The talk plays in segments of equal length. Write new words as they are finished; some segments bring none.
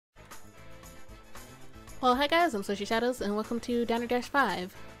Well, hi guys, I'm Sushi Shadows, and welcome to Diner Dash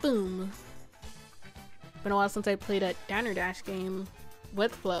 5. Boom! Been a while since I played a Diner Dash game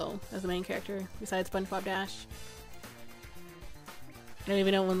with Flo as the main character, besides SpongeBob Dash. I don't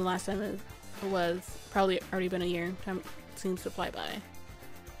even know when the last time it was. Probably already been a year. Time seems to fly by.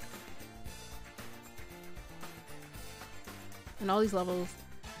 And all these levels.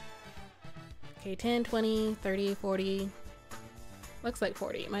 Okay, 10, 20, 30, 40. Looks like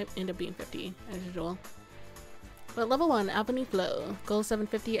 40. It might end up being 50, as usual. But level 1, Albany Flow. Goal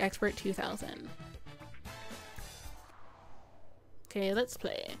 750, Expert 2000. Okay, let's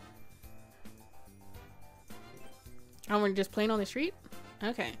play. Oh, we're just playing on the street?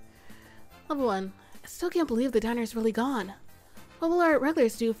 Okay. Level 1. I still can't believe the diner's really gone. What will our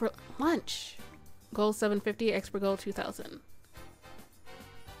regulars do for lunch? Goal 750, Expert Goal 2000.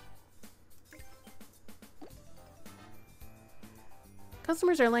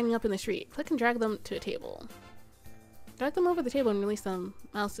 Customers are lining up in the street. Click and drag them to a table. Drag them over the table and release them.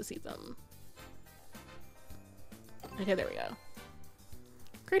 Mouse to seat them. Okay, there we go.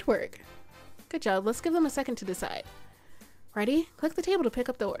 Great work. Good job. Let's give them a second to decide. Ready? Click the table to pick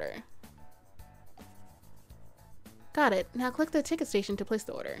up the order. Got it. Now click the ticket station to place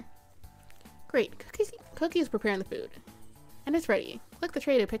the order. Great. Cookie is preparing the food. And it's ready. Click the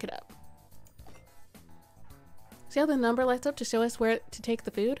tray to pick it up. See how the number lights up to show us where to take the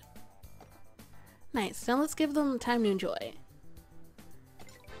food? Nice. Now let's give them time to enjoy.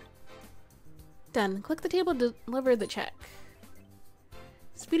 Done. Click the table to deliver the check.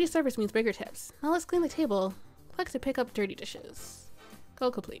 Speedy service means bigger tips. Now let's clean the table. Click to pick up dirty dishes.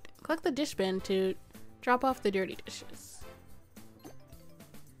 Goal complete. Click the dish bin to drop off the dirty dishes.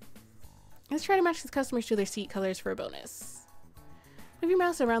 Let's try to match these customers to their seat colors for a bonus. Move your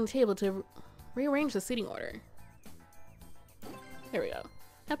mouse around the table to rearrange the seating order. There we go.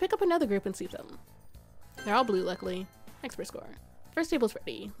 Now pick up another group and seat them. They're all blue, luckily. Expert score. First table's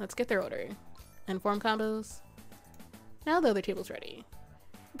ready. Let's get their order. Inform combos. Now the other table's ready.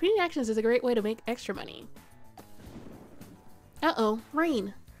 Repeating actions is a great way to make extra money. Uh-oh,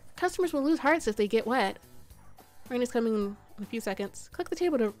 rain. Customers will lose hearts if they get wet. Rain is coming in a few seconds. Click the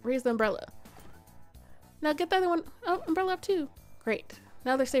table to raise the umbrella. Now get the other one. Oh, umbrella up too. Great.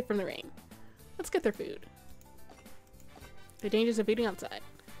 Now they're safe from the rain. Let's get their food. The dangers of eating outside.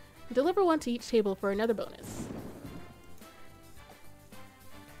 Deliver one to each table for another bonus.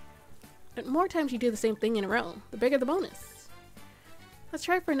 The more times you do the same thing in a row, the bigger the bonus. Let's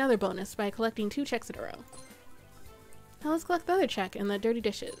try for another bonus by collecting 2 checks in a row. Now let's collect the other check and the dirty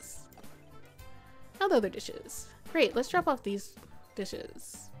dishes. Now the other dishes. Great, let's drop off these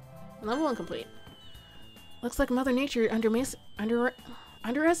dishes. Level 1 complete. Looks like Mother Nature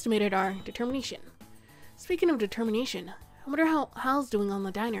underestimated our determination. Speaking of determination, I wonder how Hal's doing on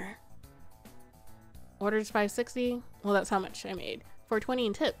the diner. Orders 560. Well, that's how much I made. 420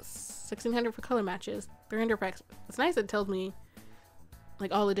 in tips. 1600 for color matches. 300 for expert. It's nice it tells me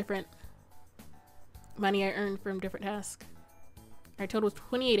like all the different money I earned from different tasks. Our total was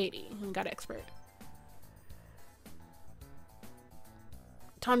 2880 and got expert.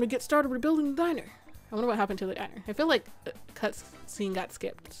 Time to get started rebuilding the diner. I wonder what happened to the diner. I feel like the cutscene got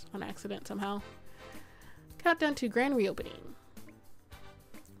skipped on accident somehow. Countdown to grand reopening.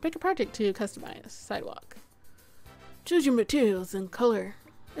 Pick a project to customize. Sidewalk. Choose your materials and color,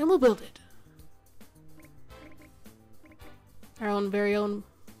 and we'll build it. Our very own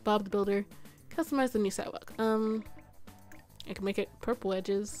Bob the Builder. Customize the new sidewalk. I can make it purple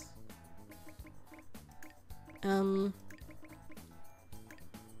edges.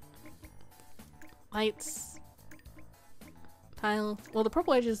 Lights. Tiles. Well, the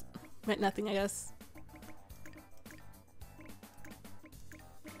purple edges meant nothing, I guess.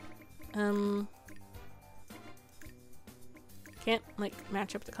 Can't like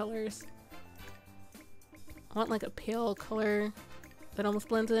match up the colors. I want like a pale color that almost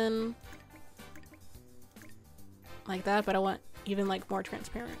blends in like that, but I want even like more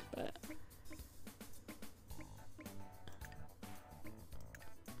transparent, but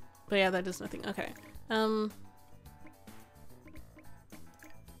yeah, that does nothing. Okay. Or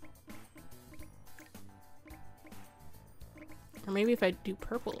maybe if I do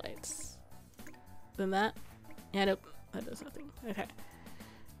purple lights, then that, yeah, nope, that does nothing. Okay.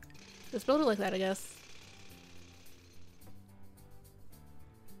 Just build it like that, I guess.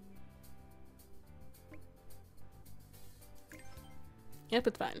 Yep,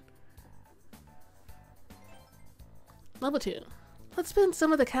 it's fine. Level 2. Let's spend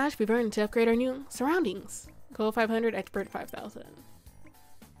some of the cash we've earned to upgrade our new surroundings. Goal 500, Expert 5000.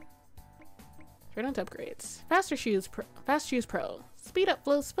 Straight on to upgrades. Fast Shoes Pro. Speed up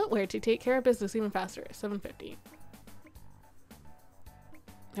Flow's footwear to take care of business even faster. 750.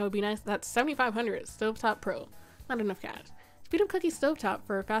 That would be nice. That's 7,500. Stovetop Pro. Not enough cash. Speed up Cookie Stovetop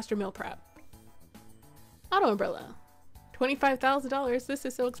for faster meal prep. Auto Umbrella. $25,000. This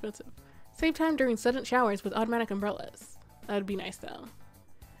is so expensive. Save time during sudden showers with automatic umbrellas. That would be nice though.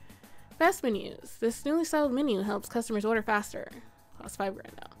 Fast menus. This newly styled menu helps customers order faster. Costs $5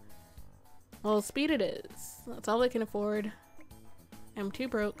 grand now. Well, speed it is. That's all they can afford. I'm too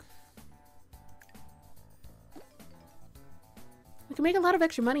broke. We can make a lot of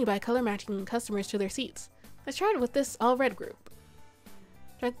extra money by color matching customers to their seats. Let's try it with this all red group.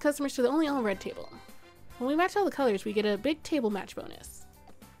 Drag customers to the only all red table. When we match all the colors, we get a big table match bonus.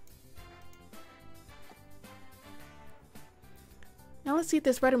 Now let's seat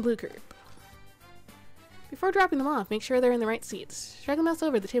this red and blue group. Before dropping them off, make sure they're in the right seats. Drag the mouse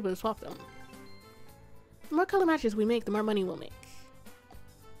over the table to swap them. The more color matches we make, the more money we'll make.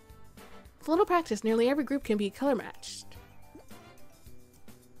 With a little practice, nearly every group can be color matched.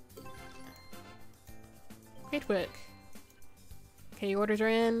 Great work. Okay, your orders are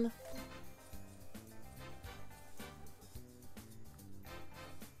in.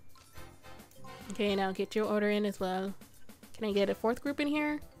 Okay, now get your order in as well. Can I get a fourth group in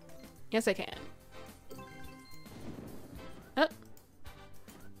here? Yes, I can. Oh.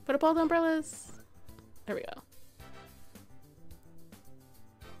 Put up all the umbrellas. There we go.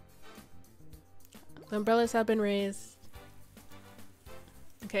 The umbrellas have been raised.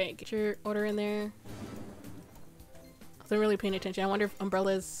 Okay, get your order in there. I wasn't really paying attention. I wonder if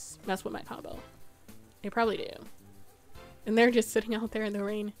umbrellas mess with my combo. They probably do. And they're just sitting out there in the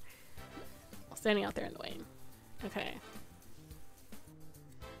rain. Standing out there in the rain. Okay.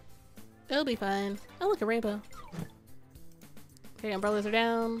 It'll be fine. Oh, look, a rainbow. Okay, umbrellas are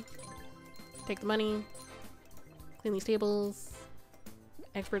down. Take the money. Clean these tables.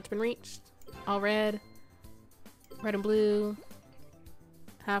 Expert's been reached. All red. Red and blue.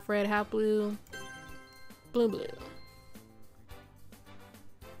 Half red, half blue. Blue, blue.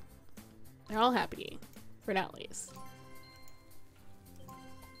 They're all happy. For now, at least.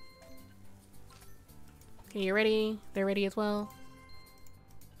 Okay, you're ready. They're ready as well.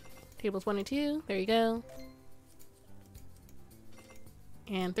 Tables 1 and 2. There you go.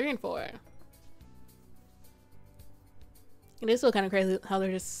 And 3 and 4. It is still kind of crazy how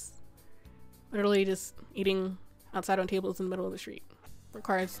they're just literally just eating outside on tables in the middle of the street. Where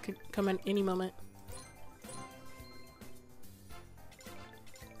cars could come in any moment.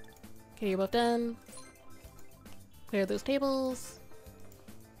 Okay, you're both done. Clear those tables.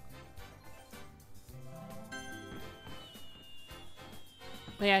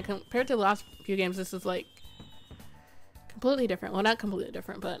 But yeah, compared to the last few games, this is like completely different. Well, not completely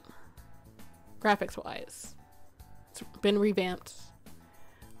different, but graphics wise. It's been revamped.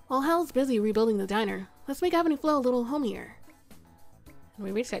 While Hal's busy rebuilding the diner, let's make Avenue Flow a little homier. And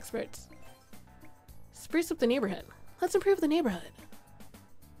we reached experts. Spruce up the neighborhood. Let's improve the neighborhood.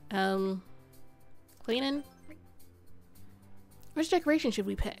 Cleaning? Which decoration should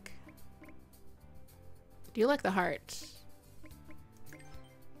we pick? Do you like the heart?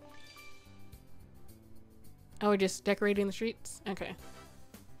 Oh, we're just decorating the streets? Okay.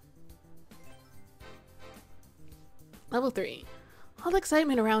 Level 3. All the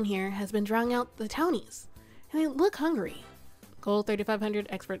excitement around here has been drawing out the townies. And they look hungry. Gold 3,500,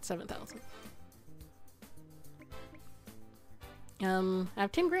 expert 7,000. I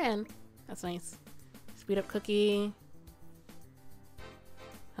have 10 grand. That's nice. Speed up Cookie.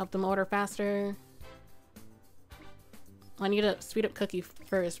 Help them order faster. I need to speed up Cookie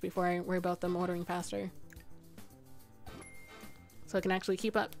first before I worry about them ordering faster. So I can actually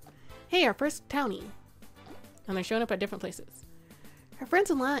keep up. Hey, our first townie. And they're showing up at different places. Her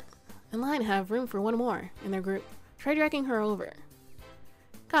friends in line have room for one more in their group. Try dragging her over.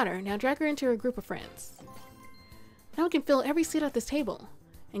 Got her. Now drag her into her group of friends. Now we can fill every seat at this table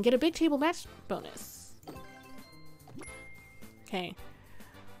and get a big table match bonus. Okay.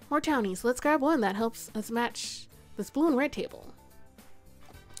 More townies. Let's grab one that helps us match this blue and red table.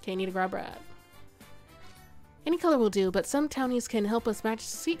 Okay, need to grab Brad. Any color will do, but some townies can help us match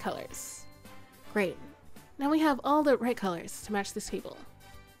seat colors. Great. Now we have all the right colors to match this table.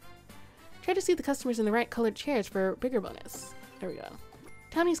 Try to seat the customers in the right colored chairs for bigger bonus. There we go.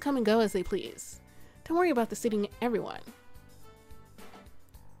 Townies come and go as they please. Don't worry about the seating everyone.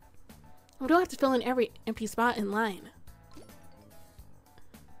 We don't have to fill in every empty spot in line.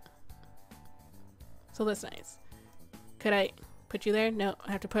 So that's nice. Could I put you there? No,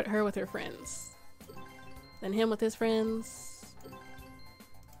 I have to put her with her friends. Then him with his friends.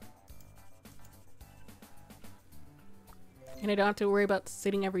 And I don't have to worry about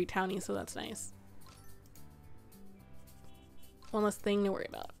sitting every townie, so that's nice. One less thing to worry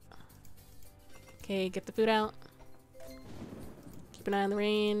about. Okay, get the food out. Keep an eye on the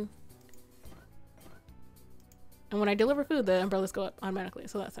rain. And when I deliver food, the umbrellas go up automatically,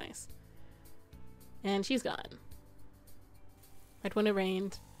 so that's nice. And she's gone. Right when it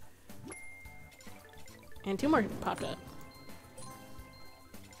rained. And 2 more popped up.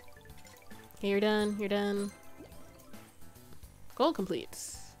 Okay, you're done. You're done. Goal complete.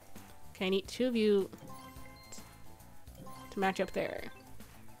 Okay, I need 2 of you to match up there.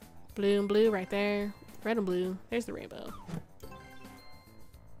 Blue and blue right there. Red and blue. There's the rainbow.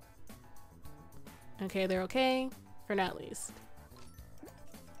 Okay, they're okay. For now, at least.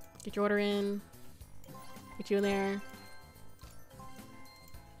 Get your order in. Get you in there.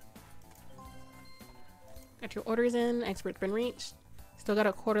 Got your orders in. Expert's been reached. Still got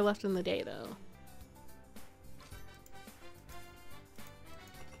a quarter left in the day, though.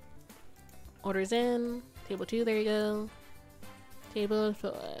 Orders in. Table 2, there you go. Table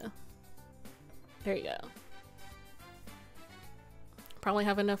 4. There you go. Probably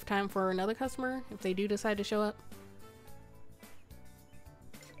have enough time for another customer if they do decide to show up.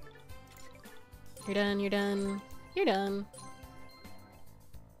 You're done, you're done, you're done.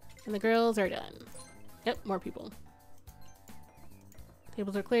 And the girls are done. Yep, more people.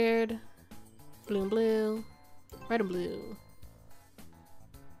 Tables are cleared. Blue and blue. Red and blue.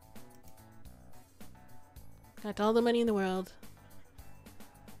 Got all the money in the world.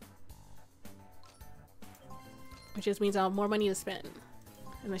 Which just means I'll have more money to spend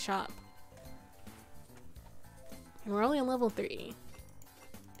in the shop. And we're only on level 3.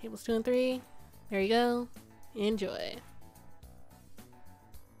 Tables 2 and 3. There you go. Enjoy.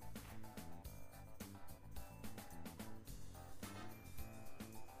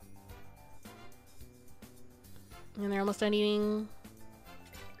 And they're almost done eating.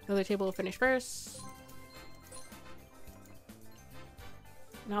 The other table will finish first.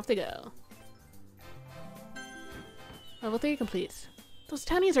 And off they go. Level 3 complete. Those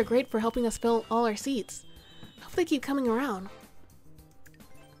townies are great for helping us fill all our seats. Hope they keep coming around.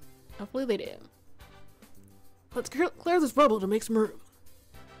 Hopefully they do. Let's clear this rubble to make some room.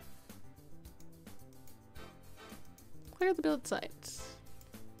 Clear the build sites.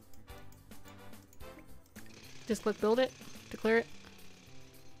 Just click build it to clear it.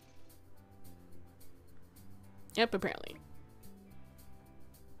 Yep, apparently.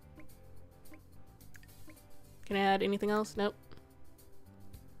 Can I add anything else? Nope.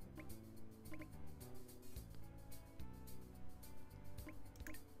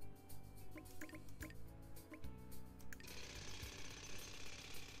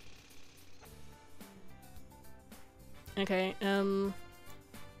 Okay,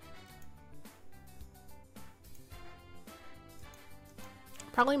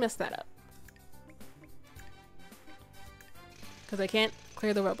 probably messed that up. Because I can't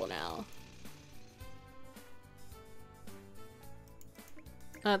clear the rubble now.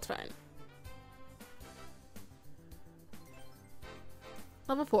 That's fine.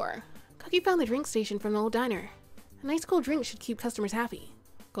 Level 4. Cookie found the drink station from the old diner. A nice cold drink should keep customers happy.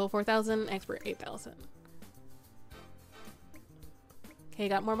 Goal 4,000, expert 8,000. Okay,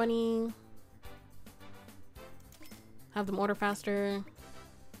 got more money. Have them order faster.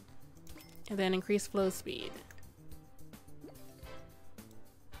 And then increase flow speed.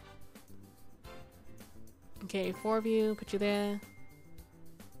 Okay, 4 of you, put you there.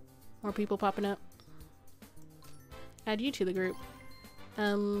 More people popping up. Add you to the group.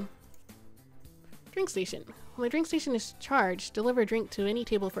 Drink station. When the drink station is charged, deliver a drink to any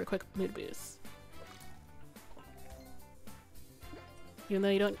table for a quick mood boost. Even though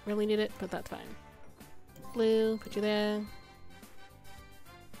you don't really need it, but that's fine. Blue, put you there.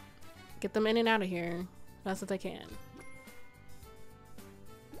 Get them in and out of here as fast as I can.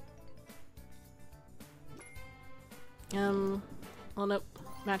 Well, nope.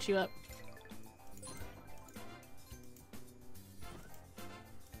 Match you up.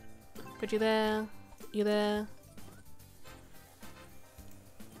 Put you there. You there.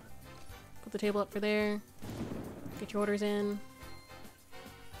 Put the table up for there. Get your orders in.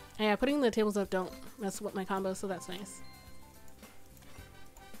 And yeah, putting the tables up don't mess with my combo, so that's nice.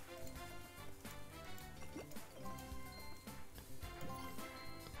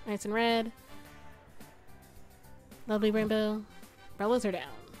 Nice and red. Lovely rainbow. Umbrellas are down.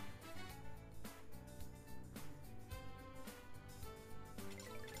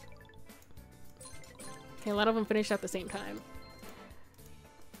 Okay, a lot of them finished at the same time.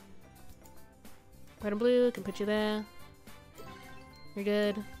 Red and blue, can put you there. You're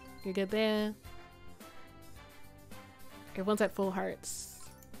good. You're good there. Everyone's at full hearts.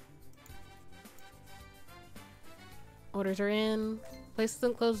 Orders are in. Place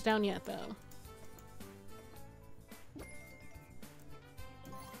isn't closed down yet, though.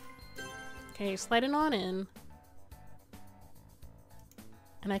 Okay, sliding on in.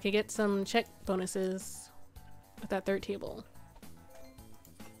 And I could get some check bonuses with that third table.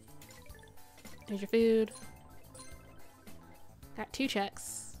 Here's your food. Got 2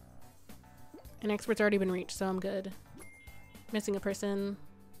 checks. An expert's already been reached, so I'm good. Missing a person.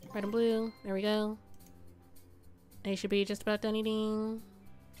 Red and blue. There we go. They should be just about done eating.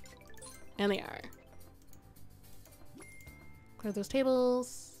 And they are. Clear those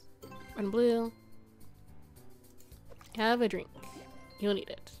tables. Red and blue. Have a drink. You'll need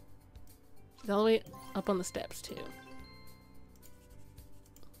it. It's all the way up on the steps, too.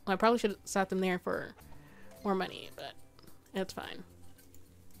 Well, I probably should have sat them there for more money, but it's fine.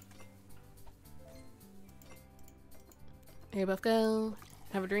 There you both go.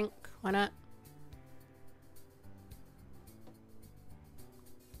 Have a drink. Why not?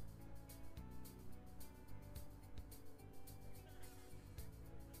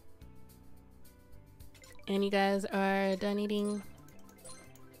 And you guys are done eating.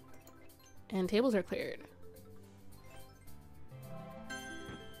 And tables are cleared.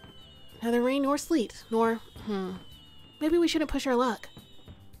 Neither rain nor sleet, nor, maybe we shouldn't push our luck.